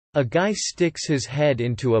A guy sticks his head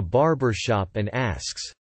into a barber shop and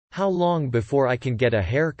asks, "How long before I can get a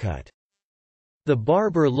haircut?" The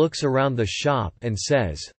barber looks around the shop and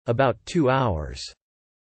says, "About 2 hours."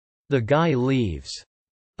 The guy leaves.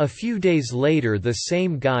 A few days later the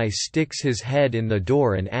same guy sticks his head in the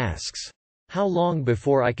door and asks, "How long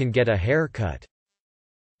before I can get a haircut?"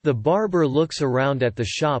 The barber looks around at the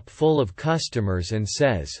shop full of customers and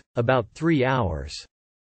says, "About 3 hours."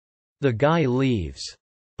 The guy leaves.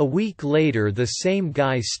 A week later the same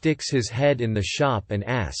guy sticks his head in the shop and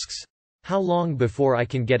asks, "How long before I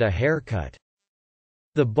can get a haircut?"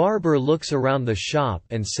 The barber looks around the shop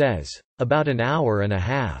and says, "About an hour and a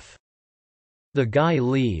half." The guy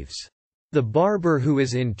leaves. The barber, who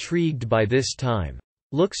is intrigued by this time,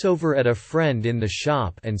 looks over at a friend in the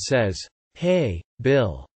shop and says, "Hey,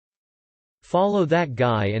 Bill. Follow that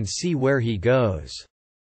guy and see where he goes."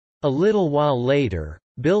 A little while later,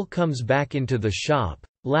 Bill comes back into the shop,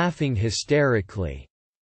 laughing hysterically.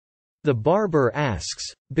 The barber asks,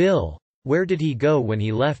 "Bill, where did he go when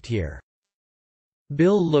he left here?"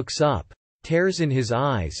 Bill looks up, tears in his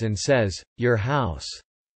eyes and says, "Your house."